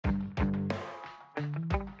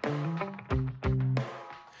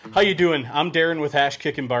How you doing? I'm Darren with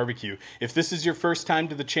Kickin Barbecue. If this is your first time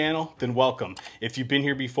to the channel, then welcome. If you've been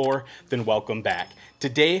here before, then welcome back.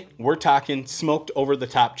 Today, we're talking smoked over the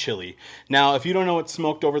top chili. Now, if you don't know what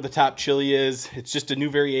smoked over the top chili is, it's just a new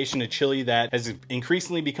variation of chili that has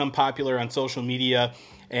increasingly become popular on social media,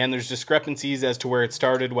 and there's discrepancies as to where it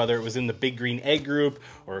started, whether it was in the Big Green Egg group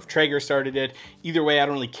or if Traeger started it. Either way, I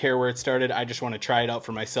don't really care where it started. I just want to try it out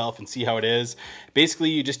for myself and see how it is. Basically,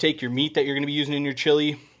 you just take your meat that you're going to be using in your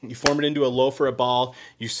chili, you form it into a loaf or a ball,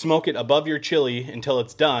 you smoke it above your chili until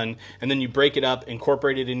it's done, and then you break it up,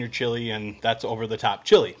 incorporate it in your chili, and that's over the top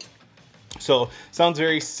chili. So, sounds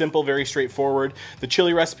very simple, very straightforward. The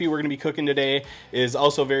chili recipe we're going to be cooking today is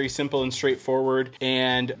also very simple and straightforward.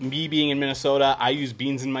 And me being in Minnesota, I use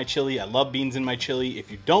beans in my chili. I love beans in my chili. If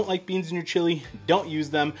you don't like beans in your chili, don't use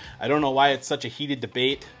them. I don't know why it's such a heated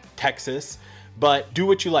debate, Texas, but do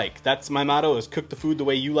what you like. That's my motto, is cook the food the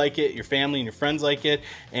way you like it, your family and your friends like it,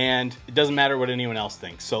 and it doesn't matter what anyone else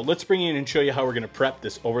thinks. So let's bring in and show you how we're going to prep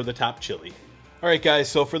this over-the-top chili. All right, guys,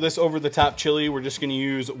 so for this over-the-top chili, we're just going to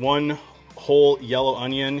use one whole yellow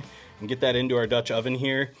onion and get that into our Dutch oven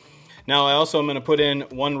here. Now I also am going to put in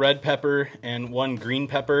one red pepper and one green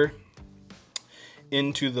pepper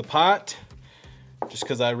into the pot, just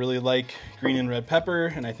because I really like green and red pepper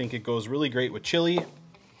and I think it goes really great with chili.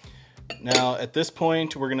 Now at this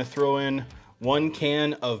point we're going to throw in 1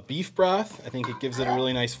 can of beef broth. I think it gives it a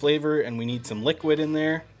really nice flavor, and we need some liquid in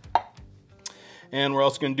there. And we're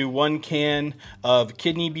also going to do 1 can of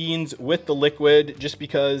kidney beans with the liquid, just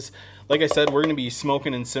because, like I said, we're going to be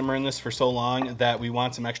smoking and simmering this for so long that we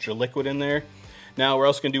want some extra liquid in there. Now we're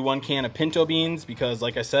also going to do 1 can of pinto beans because,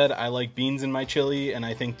 like I said, I like beans in my chili, and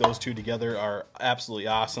I think those two together are absolutely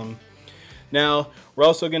awesome. Now we're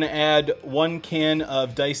also going to add 1 can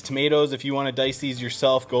of diced tomatoes. If you want to dice these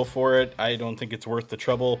yourself, go for it. I don't think it's worth the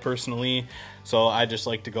trouble personally, so I just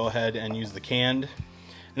like to go ahead and use the canned.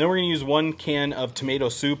 And then we're going to use 1 can of tomato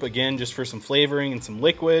soup, again, just for some flavoring and some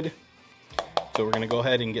liquid. So we're going to go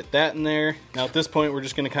ahead and get that in there. Now at this point, we're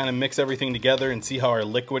just going to kind of mix everything together and see how our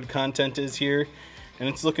liquid content is here. And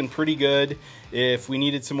it's looking pretty good. If we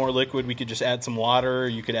needed some more liquid, we could just add some water.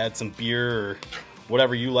 You could add some beer or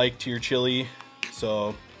whatever you like to your chili.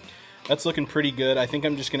 So that's looking pretty good. I think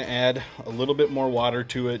I'm just going to add a little bit more water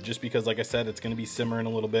to it, just because, like I said, it's going to be simmering a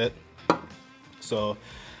little bit. So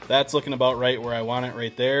that's looking about right where I want it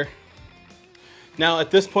right there. Now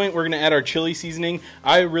at this point we're going to add our chili seasoning.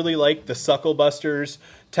 I really like the Suckle Busters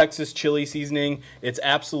Texas chili seasoning. It's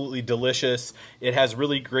absolutely delicious. It has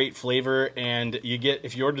really great flavor, and you get,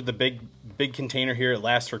 if you ordered the big container here, it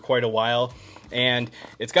lasts for quite a while, and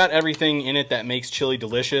it's got everything in it that makes chili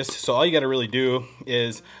delicious. So all you got to really do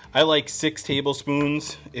is, I like 6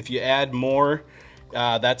 tablespoons. If you add more,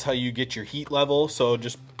 that's how you get your heat level. So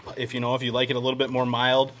just, if you like it a little bit more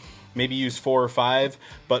mild, maybe use 4 or 5.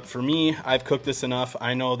 But for me, I've cooked this enough.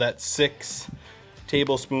 I know that 6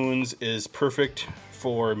 tablespoons is perfect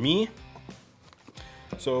for me.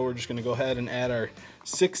 So we're just going to go ahead and add our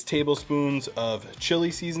 6 tablespoons of chili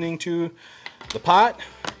seasoning to the pot.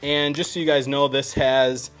 And just so you guys know, this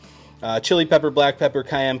has chili pepper, black pepper,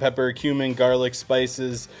 cayenne pepper, cumin, garlic,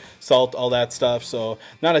 spices, salt, all that stuff. So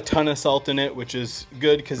not a ton of salt in it, which is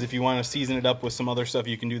good, because if you want to season it up with some other stuff,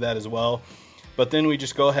 you can do that as well. But then we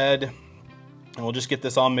just go ahead and we'll just get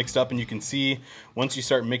this all mixed up, and you can see once you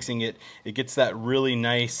start mixing it, it gets that really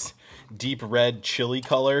nice deep red chili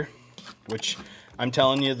color, which I'm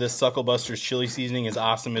telling you, this Suckle Busters chili seasoning is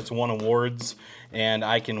awesome. It's won awards, and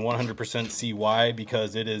I can 100% see why,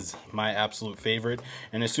 because it is my absolute favorite.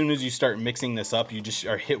 And as soon as you start mixing this up, you just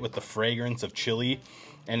are hit with the fragrance of chili,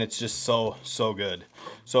 and it's just so good.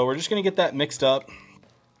 So we're just gonna get that mixed up,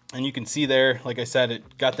 and you can see there, like I said,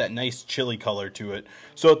 it got that nice chili color to it.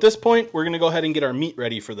 So at this point, we're gonna go ahead and get our meat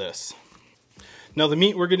ready for this. Now the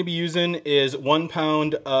meat we're gonna be using is 1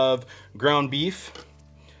 pound of ground beef.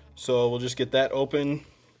 So we'll just get that open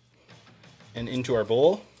and into our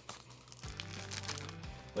bowl,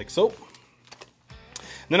 like so.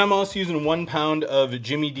 Then I'm also using 1 pound of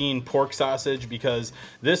Jimmy Dean pork sausage, because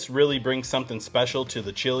this really brings something special to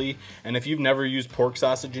the chili. And if you've never used pork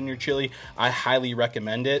sausage in your chili, I highly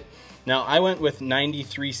recommend it. Now I went with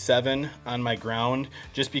 93.7 on my ground,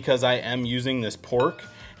 just because I am using this pork,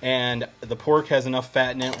 and the pork has enough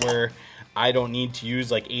fat in it where I don't need to use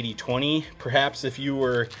like 80-20. Perhaps if you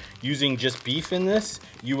were using just beef in this,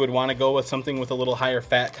 you would want to go with something with a little higher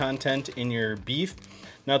fat content in your beef.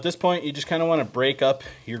 Now at this point, you just kind of want to break up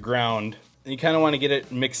your ground. You kind of want to get it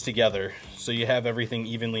mixed together so you have everything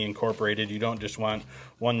evenly incorporated. You don't just want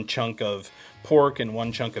 1 chunk of pork and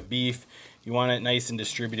 1 chunk of beef. You want it nice and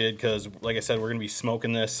distributed, because like I said, we're going to be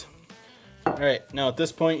smoking this All right, now at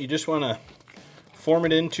this point, you just want to form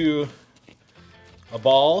it into a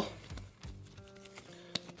ball,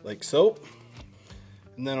 like so.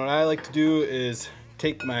 And then what I like to do is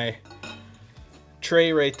take my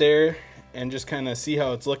tray right there and just kind of see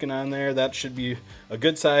how it's looking on there. That should be a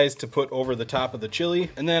good size to put over the top of the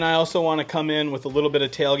chili. And then I also want to come in with a little bit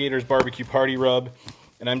of Tailgater's Barbecue Party Rub,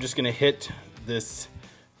 and I'm just going to hit this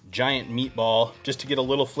giant meatball just to get a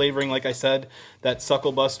little flavoring. Like I said, that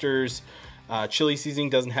Suckle Buster's chili seasoning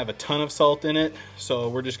doesn't have a ton of salt in it, so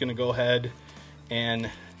we're just going to go ahead and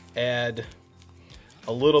add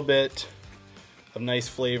a little bit of nice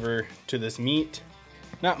flavor to this meat.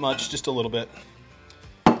 Not much, just a little bit.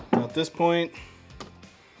 Now at this point,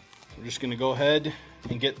 we're just going to go ahead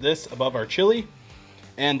and get this above our chili,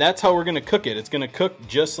 and that's how we're going to cook it. It's going to cook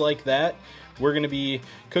just like that. We're going to be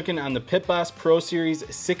cooking on the Pit Boss Pro Series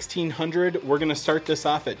 1600. We're going to start this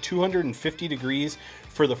off at 250 degrees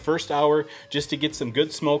for the first hour just to get some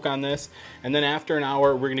good smoke on this. And then after an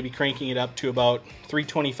hour, we're going to be cranking it up to about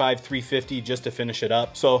 325, 350 just to finish it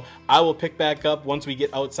up. So I will pick back up once we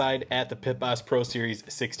get outside at the Pit Boss Pro Series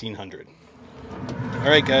 1600. All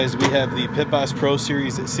right, guys, we have the Pit Boss Pro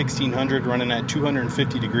Series 1600 running at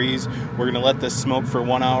 250 degrees. We're gonna let this smoke for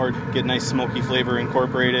 1 hour, get nice smoky flavor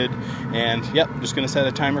incorporated. And yep, just gonna set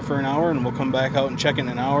a timer for an hour, and we'll come back out and check in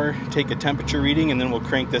an hour, take a temperature reading, and then we'll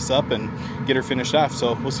crank this up and get her finished off.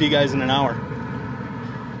 So we'll see you guys in an hour.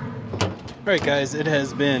 All right, guys, it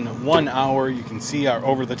has been 1 hour. You can see our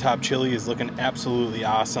over-the-top chili is looking absolutely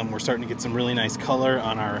awesome. We're starting to get some really nice color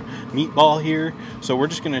on our meatball here. So we're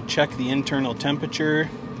just gonna check the internal temperature.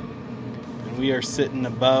 And we are sitting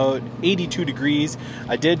about 82 degrees.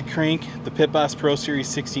 I did crank the Pit Boss Pro Series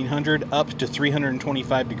 1600 up to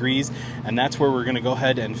 325 degrees, and that's where we're gonna go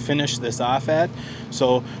ahead and finish this off at.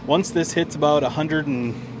 So once this hits about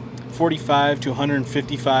 145 to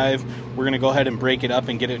 155, we're gonna go ahead and break it up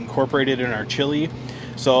and get it incorporated in our chili.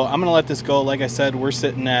 So I'm gonna let this go. Like I said, we're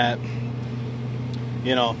sitting at,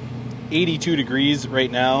 82 degrees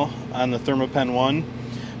right now on the ThermoPen 1,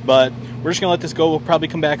 but we're just gonna let this go. We'll probably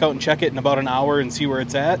come back out and check it in about an hour and see where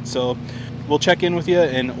it's at. So we'll check in with you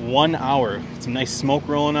in 1 hour. Some nice smoke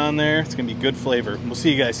rolling on there. It's gonna be good flavor. We'll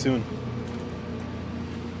see you guys soon.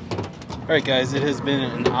 All right, guys, it has been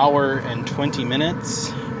an hour and 20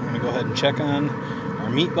 minutes. I'm gonna go ahead and check on our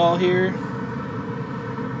meatball here.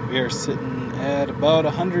 We are sitting at about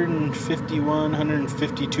 151,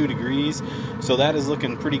 152 degrees. So that is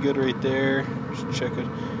looking pretty good right there. Just check it.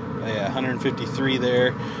 Yeah, 153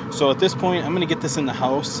 there. So at this point, I'm gonna get this in the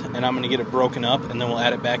house and I'm gonna get it broken up, and then we'll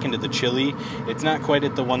add it back into the chili. It's not quite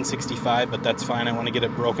at the 165, but that's fine. I wanna get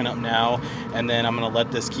it broken up now, and then I'm gonna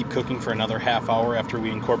let this keep cooking for another half hour after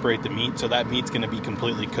we incorporate the meat. So that meat's gonna be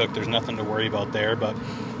completely cooked. There's nothing to worry about there, but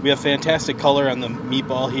we have fantastic color on the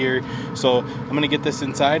meatball here. So I'm gonna get this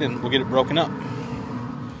inside and we'll get it broken up.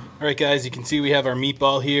 All right, guys, you can see we have our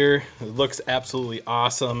meatball here. It looks absolutely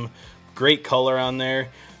awesome. Great color on there.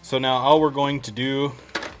 So now all we're going to do,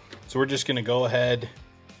 so we're just gonna go ahead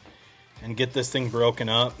and get this thing broken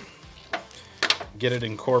up, get it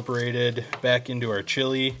incorporated back into our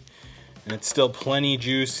chili, and it's still plenty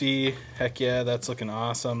juicy. Heck yeah, that's looking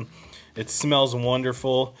awesome. It smells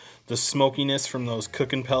wonderful. The smokiness from those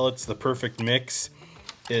cooking pellets, the perfect mix,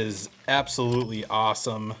 is absolutely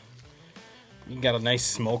awesome. You got a nice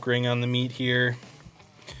smoke ring on the meat here.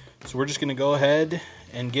 So we're just gonna go ahead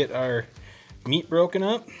and get our meat broken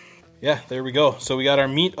up. Yeah, there we go. So we got our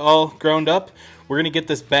meat all ground up. We're gonna get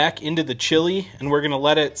this back into the chili, and we're gonna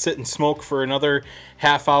let it sit and smoke for another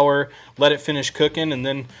half hour, let it finish cooking, and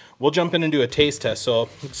then we'll jump in and do a taste test. So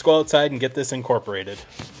let's go outside and get this incorporated.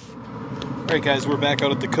 All right, guys, we're back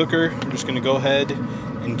out at the cooker. We're just gonna go ahead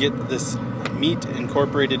and get this meat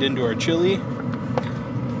incorporated into our chili.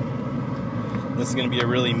 This is gonna be a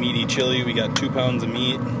really meaty chili. We got 2 pounds of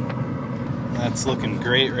meat. That's looking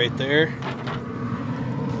great right there.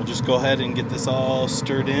 We'll just go ahead and get this all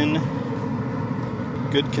stirred in.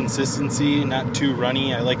 Good consistency, not too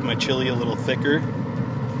runny. I like my chili a little thicker.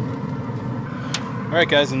 All right,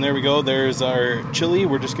 guys, and there we go. There's our chili.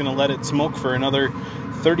 We're just gonna let it smoke for another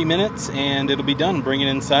 30 minutes and it'll be done. Bring it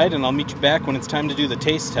inside and I'll meet you back when it's time to do the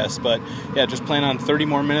taste test. But yeah, just plan on 30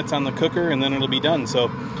 more minutes on the cooker and then it'll be done.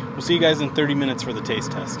 So we'll see you guys in 30 minutes for the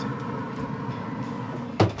taste test.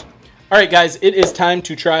 All right, guys, it is time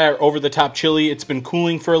to try our over-the-top chili. It's been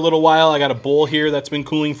cooling for a little while. I got a bowl here that's been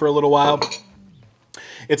cooling for a little while.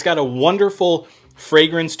 It's got a wonderful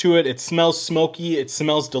fragrance to it. It smells smoky. It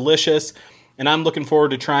smells delicious, and I'm looking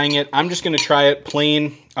forward to trying it. I'm just going to try it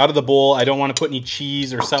plain out of the bowl. I don't want to put any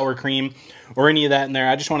cheese or sour cream or any of that in there.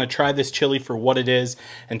 I just want to try this chili for what it is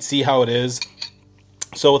and see how it is.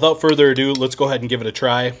 So without further ado, let's go ahead and give it a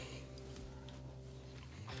try.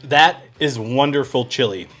 That is wonderful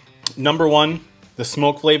chili. Number one, the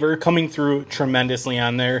smoke flavor coming through tremendously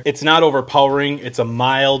on there. It's not overpowering. It's a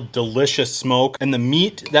mild, delicious smoke. And the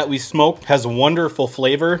meat that we smoked has wonderful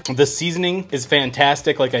flavor. The seasoning is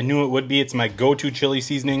fantastic, like I knew it would be. It's my go-to chili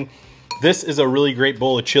seasoning. This is a really great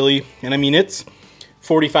bowl of chili. And I mean, it's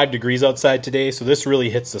 45 degrees outside today, so this really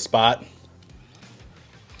hits the spot.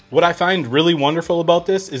 What I find really wonderful about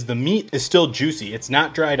this is the meat is still juicy. It's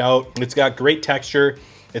not dried out. It's got great texture.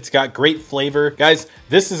 It's got great flavor. Guys,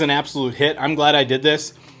 this is an absolute hit. I'm glad I did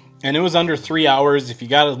this. And it was under 3 hours. If you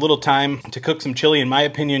got a little time to cook some chili, in my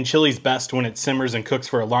opinion, chili's best when it simmers and cooks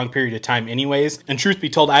for a long period of time anyways. And truth be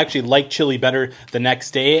told, I actually like chili better the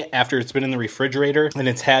next day after it's been in the refrigerator and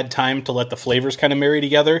it's had time to let the flavors kind of marry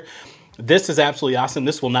together. This is absolutely awesome.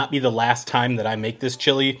 This will not be the last time that I make this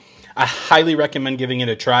chili. I highly recommend giving it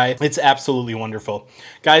a try. It's absolutely wonderful.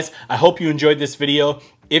 Guys, I hope you enjoyed this video.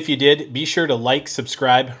 If you did, be sure to like,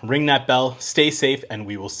 subscribe, ring that bell, stay safe, and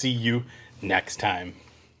we will see you next time.